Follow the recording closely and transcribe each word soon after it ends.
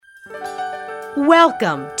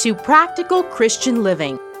Welcome to Practical Christian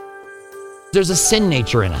Living. There's a sin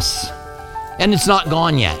nature in us, and it's not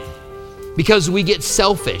gone yet. Because we get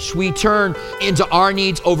selfish. We turn into our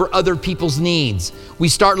needs over other people's needs. We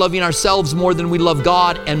start loving ourselves more than we love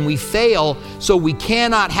God, and we fail, so we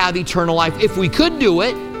cannot have eternal life. If we could do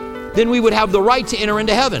it, then we would have the right to enter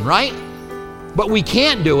into heaven, right? But we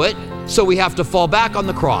can't do it, so we have to fall back on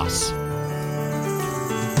the cross.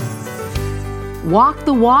 Walk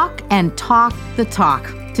the walk and talk the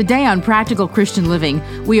talk. Today on Practical Christian Living,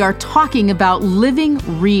 we are talking about living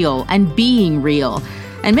real and being real,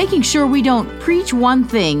 and making sure we don't preach one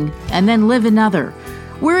thing and then live another.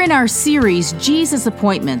 We're in our series, Jesus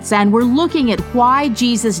Appointments, and we're looking at why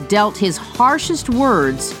Jesus dealt his harshest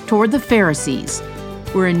words toward the Pharisees.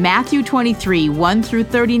 We're in Matthew 23, 1 through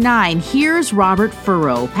 39. Here's Robert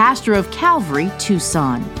Furrow, pastor of Calvary,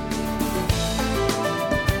 Tucson.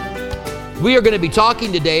 We are going to be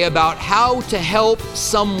talking today about how to help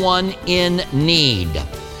someone in need.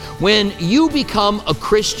 When you become a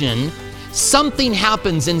Christian, something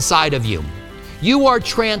happens inside of you. You are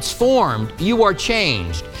transformed. You are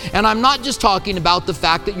changed. And I'm not just talking about the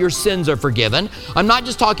fact that your sins are forgiven. I'm not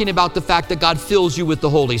just talking about the fact that God fills you with the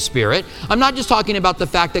Holy Spirit. I'm not just talking about the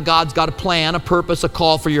fact that God's got a plan, a purpose, a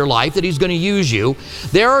call for your life, that He's going to use you.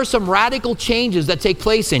 There are some radical changes that take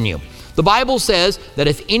place in you. The Bible says that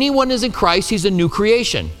if anyone is in Christ, he's a new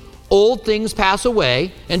creation. Old things pass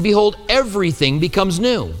away, and behold, everything becomes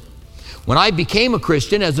new. When I became a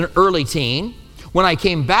Christian as an early teen, when I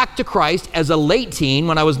came back to Christ as a late teen,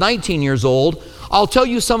 when I was 19 years old, I'll tell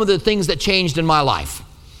you some of the things that changed in my life.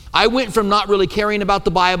 I went from not really caring about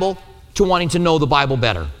the Bible to wanting to know the Bible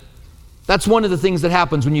better. That's one of the things that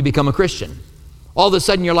happens when you become a Christian. All of a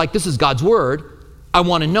sudden you're like, this is God's Word. I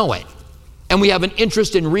want to know it. And we have an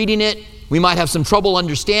interest in reading it. We might have some trouble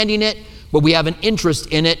understanding it, but we have an interest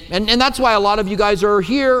in it. And that's why a lot of you guys are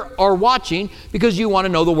here or watching, because you want to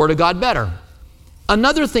know the Word of God better.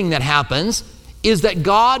 Another thing that happens is that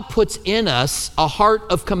God puts in us a heart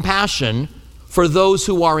of compassion for those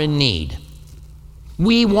who are in need.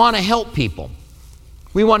 We want to help people.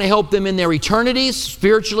 We want to help them in their eternities,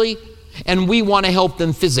 spiritually, and we want to help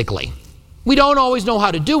them physically. We don't always know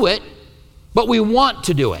how to do it, but we want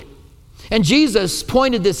to do it. And Jesus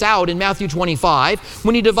pointed this out in Matthew 25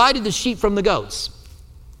 when He divided the sheep from the goats.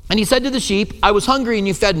 And He said to the sheep, I was hungry and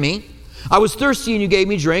you fed me. I was thirsty and you gave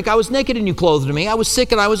me drink. I was naked and you clothed me. I was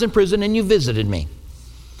sick and I was in prison and you visited me.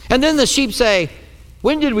 And then the sheep say,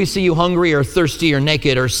 when did we see you hungry or thirsty or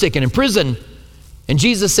naked or sick and in prison? And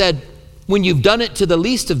Jesus said, when you've done it to the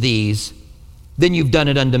least of these, then you've done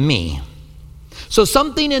it unto me. So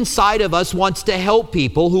something inside of us wants to help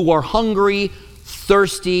people who are hungry,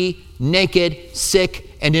 thirsty, naked, sick,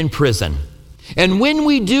 and in prison. And when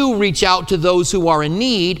we do reach out to those who are in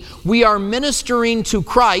need, we are ministering to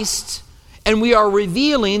Christ, and we are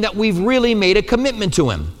revealing that we've really made a commitment to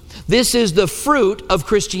Him. This is the fruit of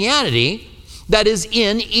Christianity that is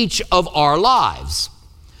in each of our lives.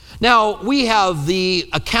 Now, we have the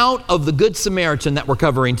account of the Good Samaritan that we're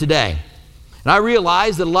covering today. And I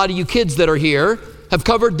realize that a lot of you kids that are here have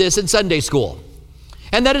covered this in Sunday school.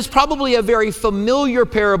 And that is probably a very familiar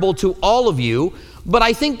parable to all of you, but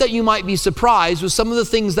I think that you might be surprised with some of the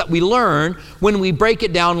things that we learn when we break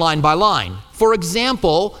it down line by line. For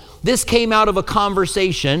example, this came out of a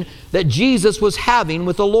conversation that Jesus was having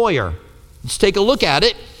with a lawyer. Let's take a look at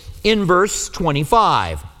it in verse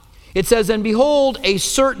 25. It says, and behold, a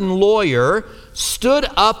certain lawyer stood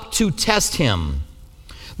up to test him.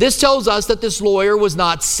 This tells us that this lawyer was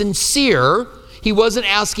not sincere. He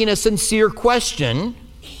wasn't asking a sincere question.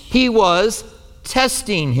 He was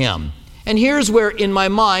testing him. And here's where, in my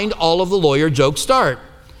mind, all of the lawyer jokes start.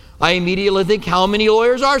 I immediately think, how many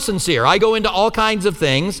lawyers are sincere? I go into all kinds of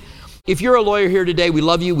things. If you're a lawyer here today, we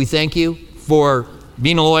love you. We thank you for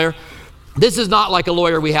being a lawyer. This is not like a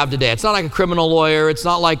lawyer we have today. It's not like a criminal lawyer. It's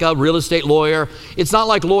not like a real estate lawyer. It's not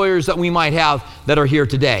like lawyers that we might have that are here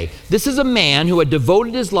today. This is a man who had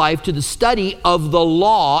devoted his life to the study of the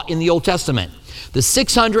law in the Old Testament. The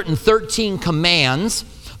 613 commands,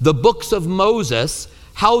 the books of Moses,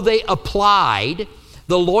 how they applied.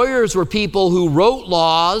 The lawyers were people who wrote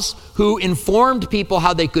laws, who informed people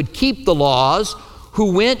how they could keep the laws,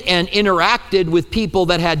 who went and interacted with people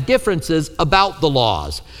that had differences about the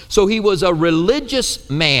laws. So he was a religious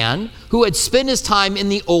man who had spent his time in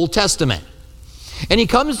the Old Testament. And he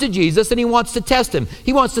comes to Jesus and he wants to test him.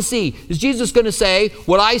 He wants to see, is Jesus going to say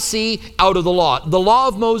what I see out of the law? The law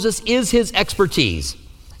of Moses is his expertise.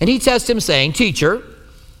 And he tests him saying, teacher,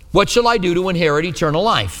 what shall I do to inherit eternal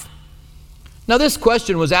life? Now this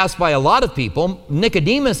question was asked by a lot of people.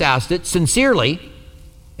 Nicodemus asked it sincerely.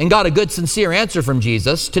 and got a good, sincere answer from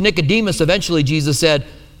Jesus. To Nicodemus, eventually Jesus said,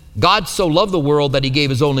 God so loved the world that he gave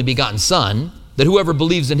his only begotten Son, that whoever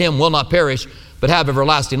believes in him will not perish, but have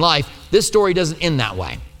everlasting life. This story doesn't end that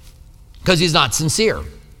way because he's not sincere.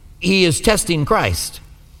 He is testing Christ.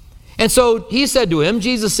 And so he said to him,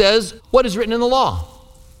 Jesus says, what is written in the law?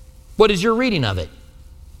 What is your reading of it?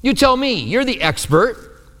 You tell me, you're the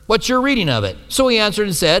expert. What's your reading of it? So he answered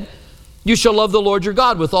and said, you shall love the Lord your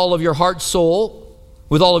God with all of your heart, soul,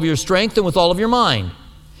 with all of your strength, and with all of your mind,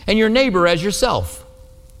 and your neighbor as yourself.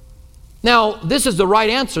 Now, this is the right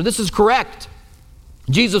answer. This is correct.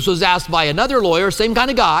 Jesus was asked by another lawyer, same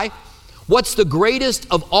kind of guy, what's the greatest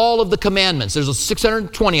of all of the commandments? There's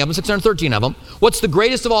 620 of them, 613 of them. What's the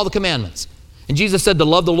greatest of all the commandments? And Jesus said to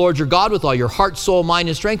love the Lord your God with all your heart, soul, mind,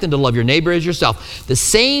 and strength, and to love your neighbor as yourself. The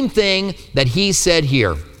same thing that he said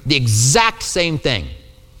here, the exact same thing.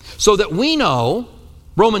 So that we know,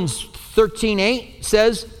 Romans 13:8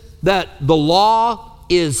 says that the law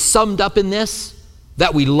is summed up in this,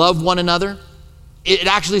 that we love one another. It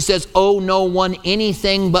actually says, owe no one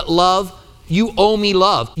anything but love. You owe me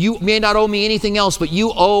love. You may not owe me anything else, but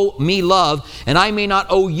you owe me love. And I may not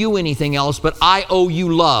owe you anything else, but I owe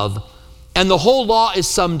you love. And the whole law is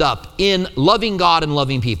summed up in loving God and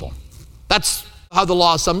loving people. That's how the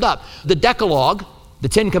law is summed up. The Decalogue, the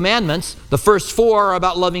 10 Commandments, the first 4 are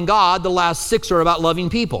about loving God. The last 6 are about loving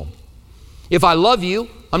people. If I love you,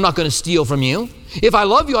 I'm not going to steal from you. If I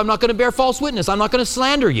love you, I'm not going to bear false witness. I'm not going to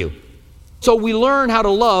slander you. So we learn how to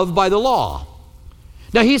love by the law.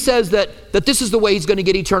 Now he says that this is the way he's going to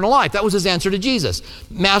get eternal life. That was his answer to Jesus.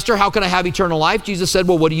 Master, how can I have eternal life? Jesus said,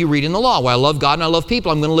 well, what do you read in the law? Well, I love God and I love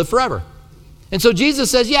people. I'm going to live forever. And so Jesus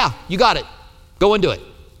says, yeah, you got it. Go and do it.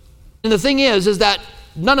 And the thing is that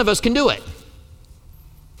none of us can do it.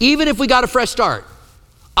 Even if we got a fresh start.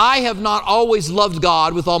 I have not always loved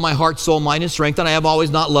God with all my heart, soul, mind, and strength, and I have always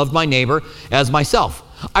not loved my neighbor as myself.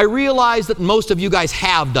 I realize that most of you guys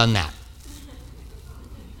have done that.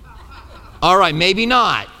 All right, maybe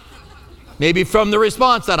not. Maybe from the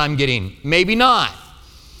response that I'm getting, maybe not.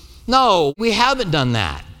 No, we haven't done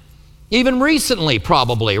that. Even recently,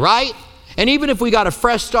 probably, right? And even if we got a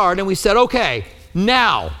fresh start and we said, okay,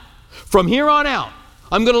 now, from here on out,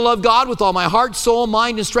 I'm going to love God with all my heart, soul,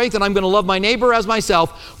 mind, and strength, and I'm going to love my neighbor as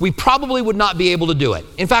myself, we probably would not be able to do it.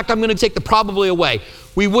 In fact, I'm going to take the probably away.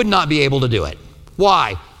 We would not be able to do it.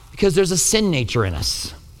 Why? Because there's a sin nature in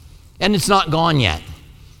us, and it's not gone yet.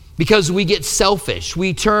 Because we get selfish.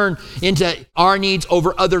 We turn into our needs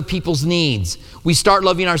over other people's needs. We start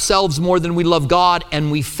loving ourselves more than we love God,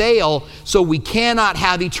 and we fail, so we cannot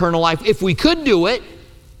have eternal life. If we could do it,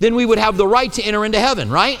 then we would have the right to enter into heaven,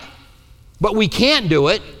 right? But we can't do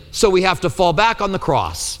it, so we have to fall back on the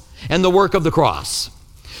cross and the work of the cross.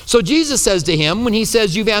 So Jesus says to him, when he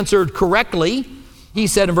says, you've answered correctly, he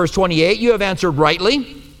said in verse 28, you have answered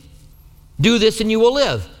rightly. Do this and you will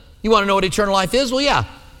live. You want to know what eternal life is? Well, yeah.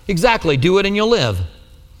 Exactly, do it and you'll live.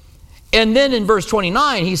 And then in verse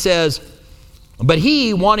 29, he says, but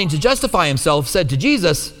he, wanting to justify himself, said to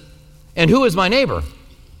Jesus, and who is my neighbor?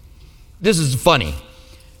 This is funny,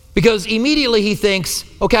 because immediately he thinks,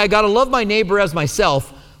 okay, I got to love my neighbor as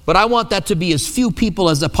myself, but I want that to be as few people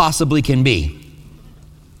as it possibly can be.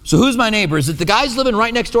 So who's my neighbor? Is it the guys living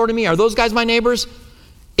right next door to me? Are those guys my neighbors?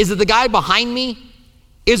 Is it the guy behind me?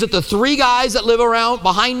 Is it the 3 guys that live around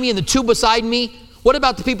behind me and the 2 beside me? What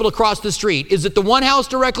about the people across the street? Is it the 1 house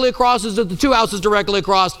directly across? Is it the 2 houses directly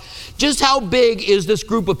across? Just how big is this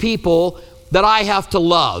group of people that I have to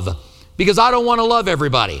love? Because I don't want to love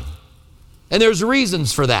everybody. And there's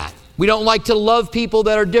reasons for that. We don't like to love people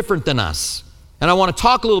that are different than us. And I want to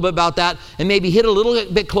talk a little bit about that and maybe hit a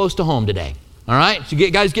little bit close to home today. All right? So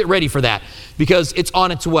guys, get ready for that because it's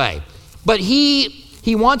on its way. But he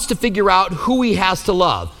wants to figure out who he has to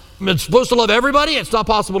love. It's supposed to love everybody? It's not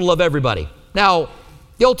possible to love everybody. Now,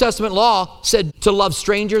 the Old Testament law said to love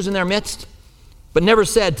strangers in their midst, but never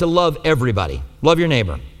said to love everybody. Love your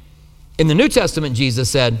neighbor. In the New Testament, Jesus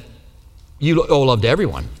said, you owe love to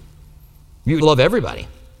everyone. You love everybody.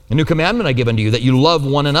 A new commandment I give unto you, that you love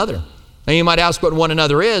one another. Now you might ask what one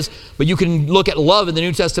another is, but you can look at love in the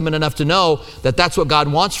New Testament enough to know that that's what God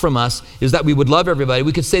wants from us, is that we would love everybody.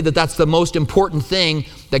 We could say that that's the most important thing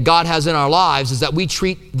that God has in our lives, is that we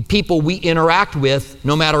treat the people we interact with,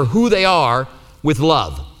 no matter who they are, with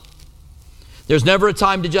love. There's never a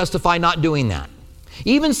time to justify not doing that.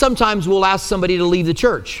 Even sometimes we'll ask somebody to leave the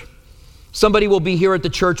church. Somebody will be here at the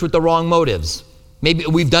church with the wrong motives. Maybe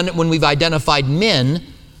we've done it when we've identified men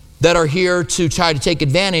that are here to try to take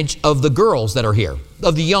advantage of the girls that are here,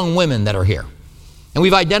 of the young women that are here. And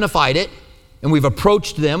we've identified it, and we've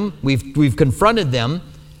approached them, we've confronted them,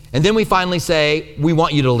 And then we finally say, we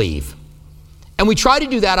want you to leave. And we try to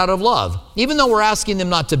do that out of love. Even though we're asking them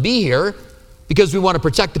not to be here because we want to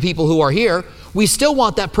protect the people who are here, we still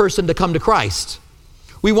want that person to come to Christ.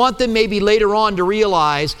 We want them maybe later on to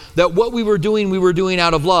realize that what we were doing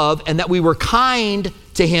out of love, and that we were kind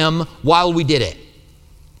to him while we did it.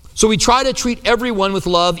 So we try to treat everyone with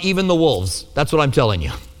love, even the wolves. That's what I'm telling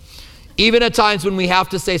you. Even at times when we have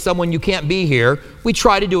to say someone, you can't be here, we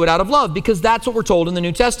try to do it out of love, because that's what we're told in the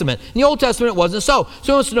New Testament. In the Old Testament, it wasn't so. So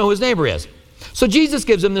he wants to know who his neighbor is. So Jesus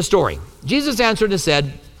gives him this story. Jesus answered and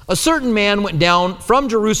said, a certain man went down from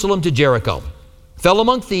Jerusalem to Jericho, fell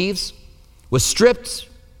among thieves, was stripped.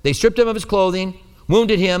 They stripped him of his clothing,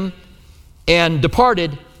 wounded him, and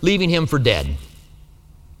departed, leaving him for dead.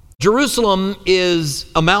 Jerusalem is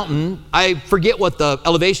a mountain. I forget what the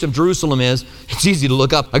elevation of Jerusalem is. It's easy to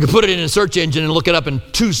look up. I could put it in a search engine and look it up in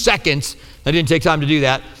 2 seconds. I didn't take time to do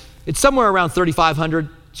that. It's somewhere around 3,500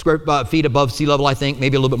 square feet above sea level, I think,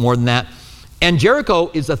 maybe a little bit more than that. And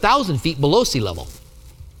Jericho is 1,000 feet below sea level.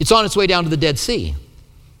 It's on its way down to the Dead Sea,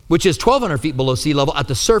 which is 1,200 feet below sea level at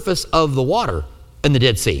the surface of the water in the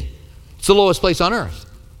Dead Sea. It's the lowest place on earth.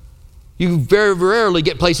 You very rarely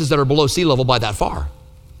get places that are below sea level by that far.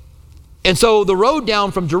 And so the road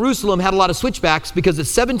down from Jerusalem had a lot of switchbacks because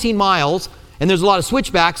it's 17 miles, and there's a lot of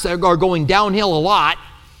switchbacks that are going downhill a lot.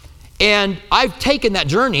 And I've taken that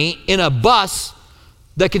journey in a bus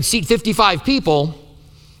that could seat 55 people.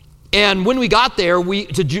 And when we got there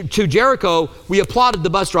to Jericho, we applauded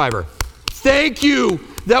the bus driver. Thank you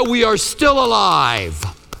that we are still alive.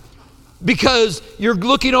 Because you're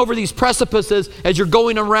looking over these precipices as you're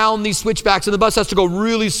going around these switchbacks, and the bus has to go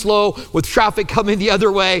really slow with traffic coming the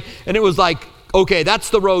other way. And it was like, okay,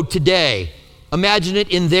 that's the road today. Imagine it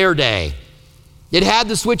in their day. It had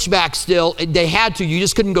the switchbacks still. They had to. You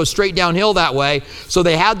just couldn't go straight downhill that way. So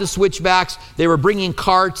they had the switchbacks. They were bringing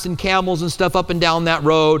carts and camels and stuff up and down that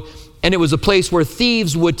road. And it was a place where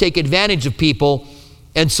thieves would take advantage of people.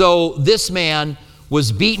 And so this man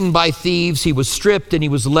was beaten by thieves, he was stripped, and he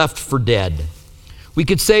was left for dead. We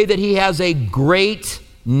could say that he has a great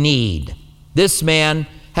need. This man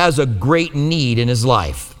has a great need in his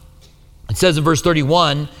life. It says in verse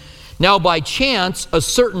 31, now by chance a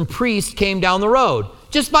certain priest came down the road.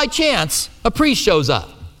 Just by chance, a priest shows up.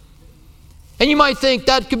 And you might think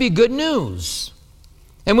that could be good news.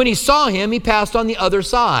 And when he saw him, he passed on the other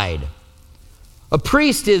side. A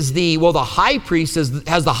priest is the high priest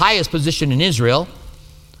has the highest position in Israel.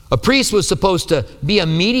 A priest was supposed to be a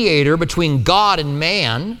mediator between God and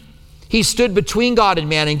man. He stood between God and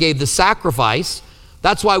man and gave the sacrifice.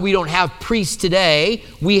 That's why we don't have priests today.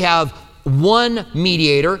 We have one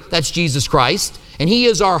mediator, that's Jesus Christ, and he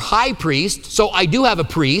is our high priest. So I do have a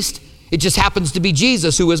priest. It just happens to be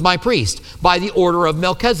Jesus who is my priest by the order of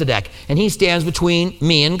Melchizedek, and he stands between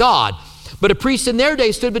me and God. But a priest in their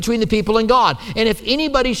day stood between the people and God. And if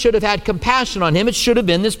anybody should have had compassion on him, it should have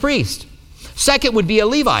been this priest. Second would be a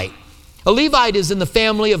Levite. A Levite is in the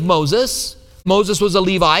family of Moses. Moses was a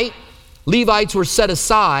Levite. Levites were set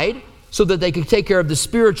aside so that they could take care of the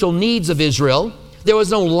spiritual needs of Israel. There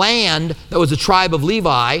was no land that was a tribe of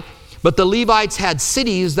Levi, but the Levites had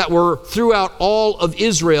cities that were throughout all of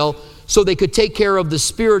Israel so they could take care of the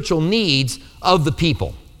spiritual needs of the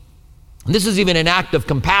people. And this is even an act of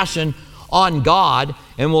compassion on God,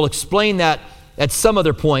 and we'll explain that at some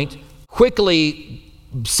other point. Quickly,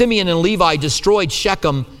 Simeon and Levi destroyed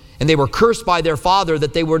Shechem, and they were cursed by their father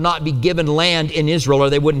that they would not be given land in Israel, or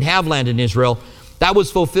they wouldn't have land in Israel. That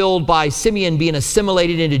was fulfilled by Simeon being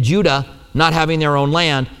assimilated into Judah, not having their own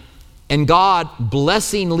land, and God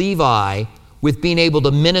blessing Levi with being able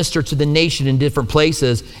to minister to the nation in different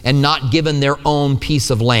places and not given their own piece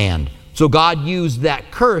of land. So God used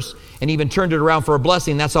that curse and even turned it around for a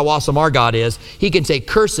blessing. That's how awesome our God is. He can take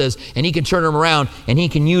curses and he can turn them around and he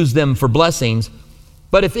can use them for blessings.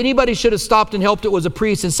 But if anybody should have stopped and helped, it was a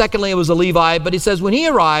priest, and secondly, it was a Levite. But he says when he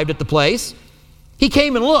arrived at the place, he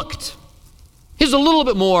came and looked. He's a little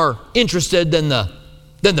bit more interested than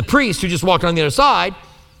the priest who just walked on the other side,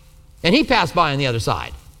 and he passed by on the other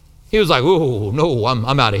side. He was like, oh, no,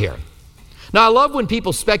 I'm out of here. Now, I love when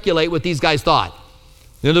people speculate what these guys thought.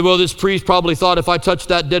 Well, this priest probably thought if I touch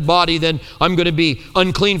that dead body, then I'm going to be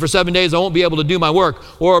unclean for 7 days. I won't be able to do my work.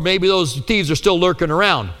 Or maybe those thieves are still lurking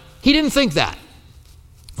around. He didn't think that.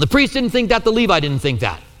 The priest didn't think that. The Levite didn't think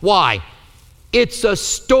that. Why? It's a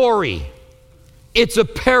story. It's a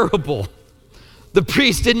parable. The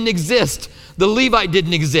priest didn't exist. The Levite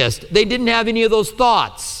didn't exist. They didn't have any of those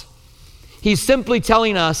thoughts. He's simply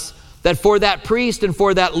telling us that for that priest and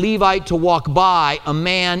for that Levite to walk by a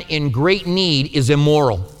man in great need is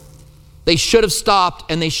immoral. They should have stopped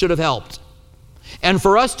and they should have helped. And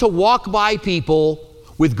for us to walk by people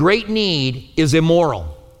with great need is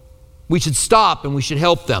immoral. We should stop and we should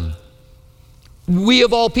help them. We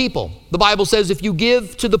of all people, the Bible says, if you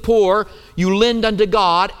give to the poor, you lend unto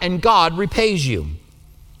God, and God repays you.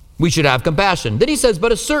 We should have compassion. Then he says,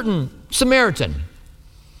 but a certain Samaritan,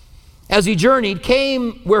 as he journeyed,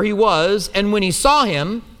 came where he was, and when he saw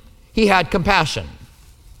him, he had compassion.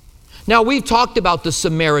 Now, we've talked about the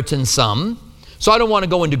Samaritan some, so I don't want to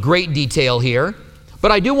go into great detail here,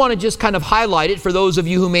 but I do want to just kind of highlight it for those of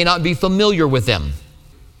you who may not be familiar with them.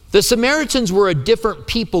 The Samaritans were a different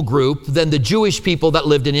people group than the Jewish people that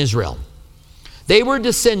lived in Israel. They were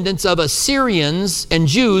descendants of Assyrians and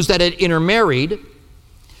Jews that had intermarried.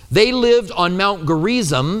 They lived on Mount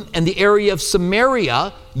Gerizim, and the area of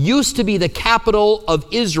Samaria used to be the capital of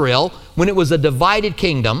Israel when it was a divided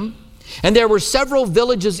kingdom. And there were several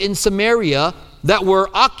villages in Samaria that were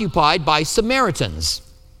occupied by Samaritans.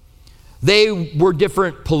 They were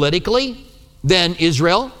different politically than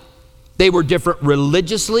Israel. They were different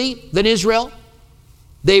religiously than Israel.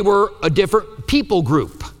 They were a different people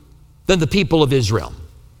group than the people of Israel.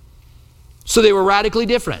 So they were radically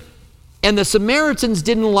different. And the Samaritans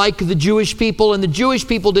didn't like the Jewish people, and the Jewish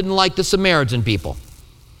people didn't like the Samaritan people.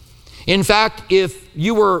 In fact, if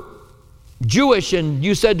you were Jewish and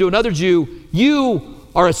you said to another Jew, you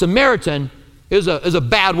are a Samaritan, is a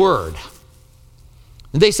bad word.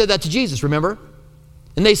 And they said that to Jesus, remember?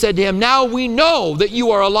 And they said to him, now we know that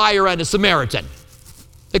you are a liar and a Samaritan.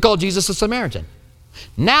 They called Jesus a Samaritan.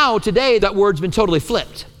 Now, today, that word's been totally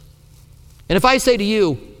flipped. And if I say to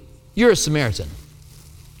you, you're a Samaritan,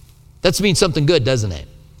 that means something good, doesn't it?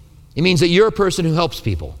 It means that you're a person who helps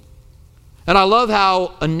people. And I love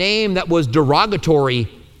how a name that was derogatory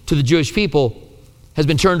to the Jewish people has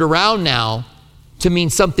been turned around now to mean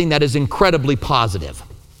something that is incredibly positive.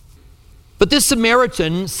 But this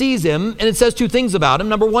Samaritan sees him, and it says two things about him.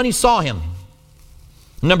 Number one, he saw him.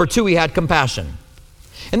 Number two, he had compassion.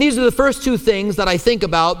 And these are the first two things that I think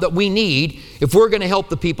about that we need if we're going to help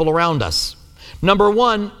the people around us. Number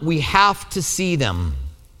one, we have to see them.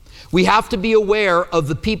 We have to be aware of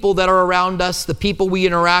the people that are around us, the people we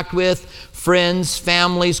interact with, friends,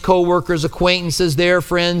 families, co-workers, acquaintances, their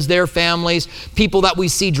friends, their families, people that we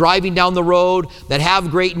see driving down the road that have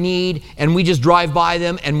great need, and we just drive by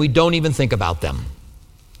them and we don't even think about them.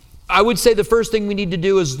 I would say the first thing we need to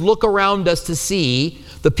do is look around us to see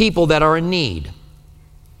the people that are in need.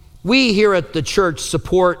 We here at the church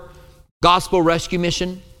support Gospel Rescue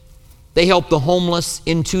Mission. They help the homeless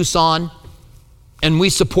in Tucson, and we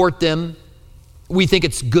support them. We think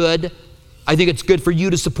it's good. I think it's good for you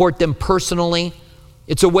to support them personally.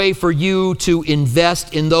 It's a way for you to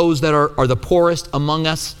invest in those that are the poorest among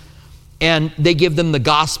us. And they give them the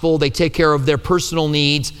gospel. They take care of their personal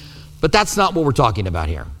needs. But that's not what we're talking about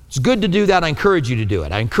here. It's good to do that. I encourage you to do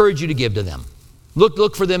it. I encourage you to give to them.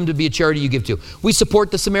 Look for them to be a charity you give to. We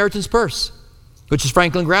support the Samaritan's Purse, which is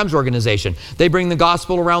Franklin Graham's organization. They bring the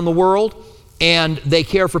gospel around the world, and they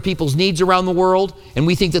care for people's needs around the world. And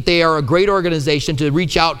we think that they are a great organization to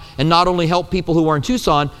reach out and not only help people who are in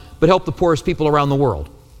Tucson, but help the poorest people around the world.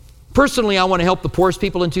 Personally, I want to help the poorest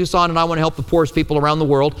people in Tucson, and I want to help the poorest people around the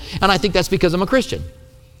world. And I think that's because I'm a Christian.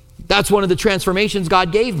 That's one of the transformations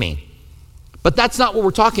God gave me. But that's not what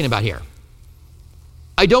we're talking about here.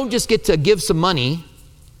 I don't just get to give some money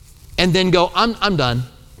and then go, I'm done.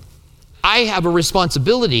 I have a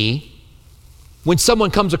responsibility when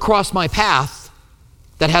someone comes across my path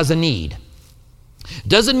that has a need.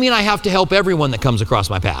 Doesn't mean I have to help everyone that comes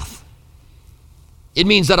across my path. It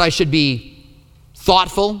means that I should be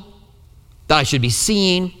thoughtful, that I should be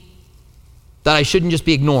seeing, that I shouldn't just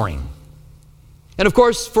be ignoring. And of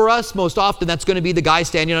course, for us, most often, that's going to be the guy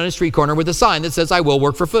standing on a street corner with a sign that says, I will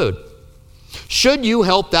work for food. Should you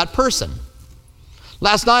help that person?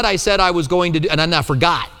 Last night I said I was going to do, and then I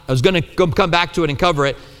forgot. I was going to come back to it and cover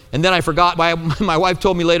it. And then I forgot. My wife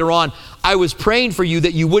told me later on, I was praying for you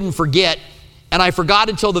that you wouldn't forget. And I forgot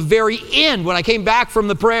until the very end when I came back from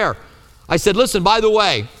the prayer. I said, listen, by the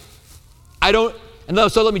way,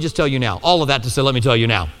 so let me just tell you now. All of that to say, let me tell you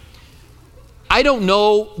now. I don't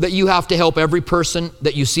know that you have to help every person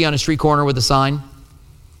that you see on a street corner with a sign.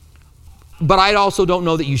 But I also don't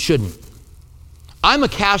know that you shouldn't. I'm a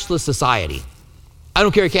cashless society. I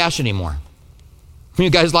don't carry cash anymore. You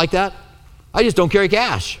guys like that? I just don't carry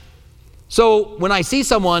cash. So when I see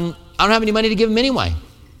someone, I don't have any money to give them anyway. I don't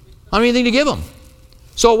have anything to give them.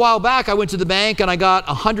 So a while back, I went to the bank and I got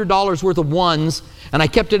 $100 worth of ones, and I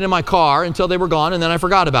kept it in my car until they were gone, and then I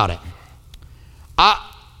forgot about it.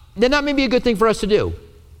 Then that may be a good thing for us to do.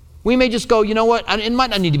 We may just go, you know what, it might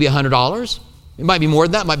not need to be $100. It might be more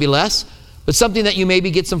than that, it might be less. but something that you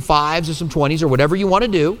maybe get some 5s or some 20s or whatever you want to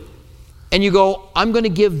do, and you go, I'm going to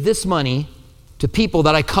give this money to people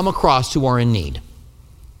that I come across who are in need.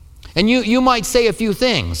 And you might say a few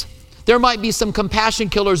things. There might be some compassion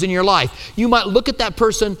killers in your life. You might look at that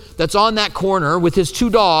person that's on that corner with his 2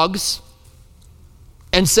 dogs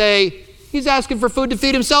and say, he's asking for food to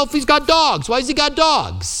feed himself. He's got dogs. Why has he got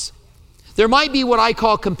dogs? There might be what I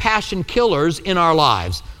call compassion killers in our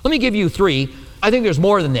lives. Let me give you 3. I think there's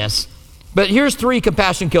more than this. But here's 3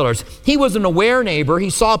 compassion killers. He was an aware neighbor. He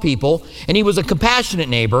saw people, and he was a compassionate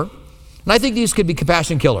neighbor. And I think these could be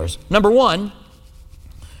compassion killers. Number 1,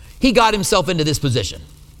 he got himself into this position.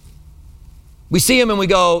 We see him and we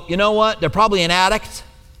go, you know what? They're probably an addict.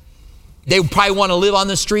 They probably want to live on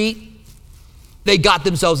the street. They got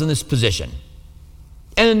themselves in this position.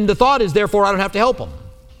 And the thought is, therefore, I don't have to help them.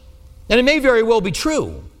 And it may very well be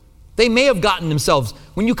true. They may have gotten themselves,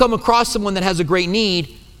 when you come across someone that has a great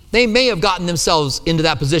need, they may have gotten themselves into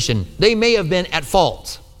that position. They may have been at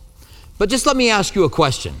fault. But just let me ask you a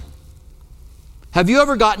question. Have you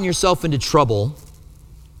ever gotten yourself into trouble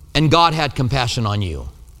and God had compassion on you?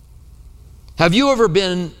 Have you ever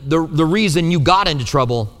been the reason you got into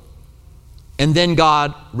trouble and then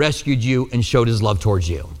God rescued you and showed his love towards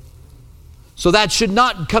you? So that should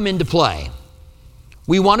not come into play.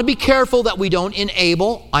 We want to be careful that we don't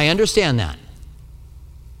enable. I understand that.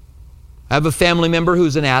 I have a family member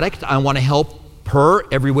who's an addict. I want to help her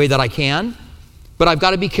every way that I can, but I've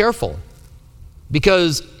got to be careful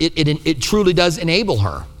because it truly does enable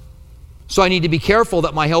her. So I need to be careful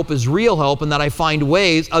that my help is real help and that I find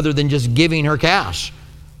ways other than just giving her cash.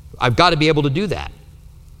 I've got to be able to do that.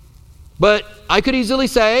 But I could easily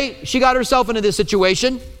say, she got herself into this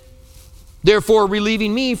situation, therefore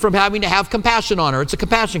relieving me from having to have compassion on her. It's a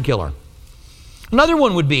compassion killer. Another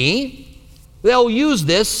one would be, they'll use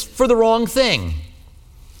this for the wrong thing.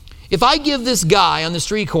 If I give this guy on the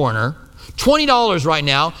street corner $20 right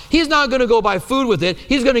now, he's not going to go buy food with it.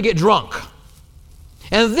 He's going to get drunk.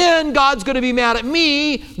 And then God's going to be mad at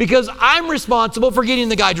me because I'm responsible for getting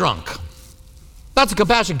the guy drunk. That's a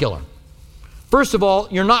compassion killer. First of all,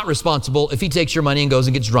 you're not responsible if he takes your money and goes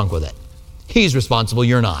and gets drunk with it. He's responsible,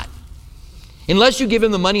 you're not. Unless you give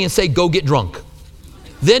him the money and say, go get drunk.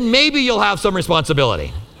 Then maybe you'll have some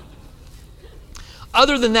responsibility.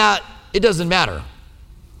 Other than that, it doesn't matter.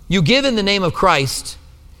 You give in the name of Christ.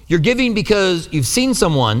 You're giving because you've seen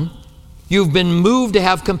someone, you've been moved to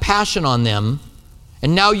have compassion on them,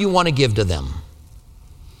 and now you want to give to them.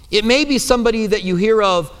 It may be somebody that you hear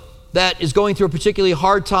of that is going through a particularly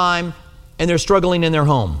hard time and they're struggling in their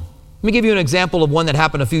home. Let me give you an example of one that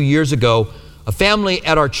happened a few years ago. A family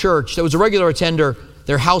at our church that was a regular attender,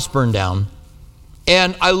 their house burned down.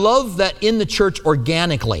 And I love that in the church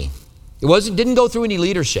organically, didn't go through any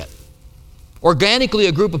leadership. Organically,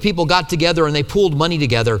 a group of people got together and they pooled money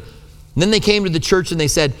together. And then they came to the church and they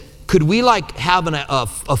said, could we have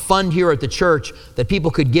a fund here at the church that people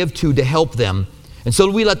could give to help them? And so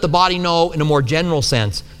we let the body know in a more general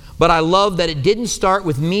sense. But I love that it didn't start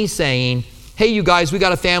with me saying, hey, you guys, we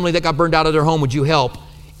got a family that got burned out of their home. Would you help?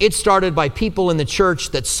 It started by people in the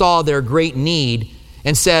church that saw their great need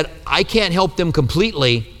and said, I can't help them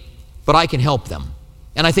completely, but I can help them.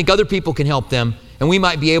 And I think other people can help them, and we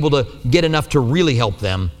might be able to get enough to really help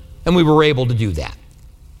them, and we were able to do that.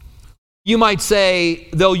 You might say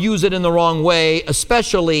they'll use it in the wrong way,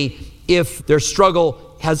 especially if their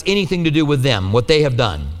struggle has anything to do with them, what they have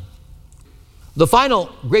done. The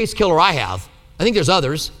final grace killer I have, I think there's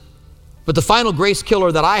others, but the final grace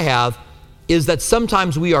killer that I have is that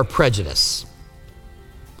sometimes we are prejudiced.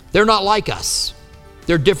 They're not like us.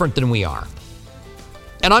 They're different than we are.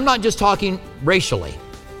 And I'm not just talking racially.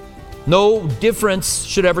 No difference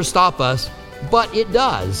should ever stop us, but it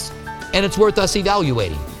does. And it's worth us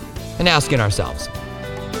evaluating and asking ourselves.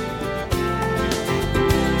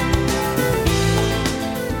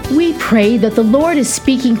 We pray that the Lord is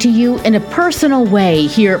speaking to you in a personal way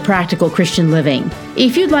here at Practical Christian Living.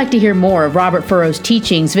 If you'd like to hear more of Robert Furrow's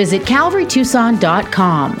teachings, visit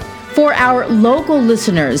CalvaryTucson.com. For our local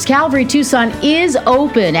listeners, Calvary Tucson is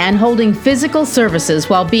open and holding physical services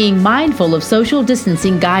while being mindful of social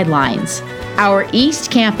distancing guidelines. Our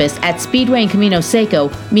East Campus at Speedway and Camino Seco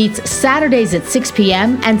meets Saturdays at 6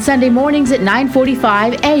 p.m. and Sunday mornings at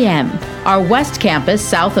 9:45 a.m. Our West Campus,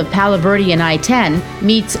 south of Palo Verde and I-10,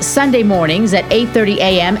 meets Sunday mornings at 8:30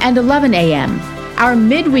 a.m. and 11 a.m. Our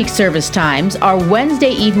midweek service times are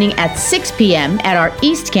Wednesday evening at 6 p.m. at our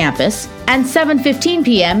East Campus and 7:15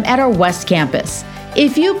 p.m. at our West Campus.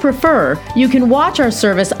 If you prefer, you can watch our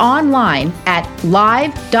service online at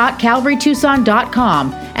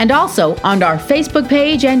live.calvarytucson.com and also on our Facebook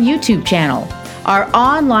page and YouTube channel. Our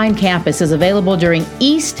online campus is available during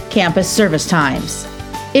East Campus service times.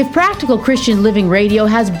 If Practical Christian Living Radio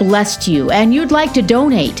has blessed you and you'd like to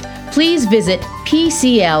donate, please visit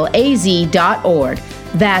PCLAZ.org.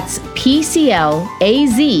 That's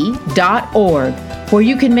PCLAZ.org, where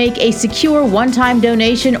you can make a secure one-time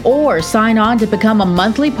donation or sign on to become a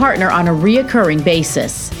monthly partner on a reoccurring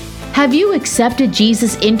basis. Have you accepted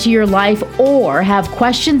Jesus into your life or have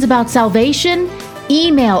questions about salvation?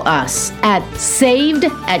 Email us at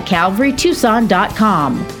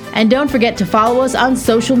saved@calvarytucson.com. And don't forget to follow us on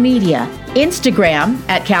social media, Instagram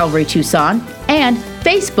at Calvary Tucson and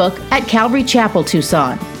Facebook at Calvary Chapel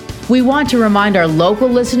Tucson. We want to remind our local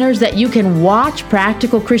listeners that you can watch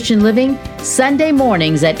Practical Christian Living Sunday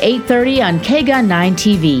mornings at 8:30 on KGUN 9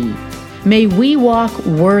 TV. May we walk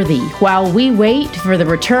worthy while we wait for the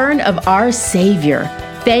return of our Savior.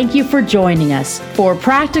 Thank you for joining us for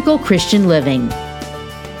Practical Christian Living.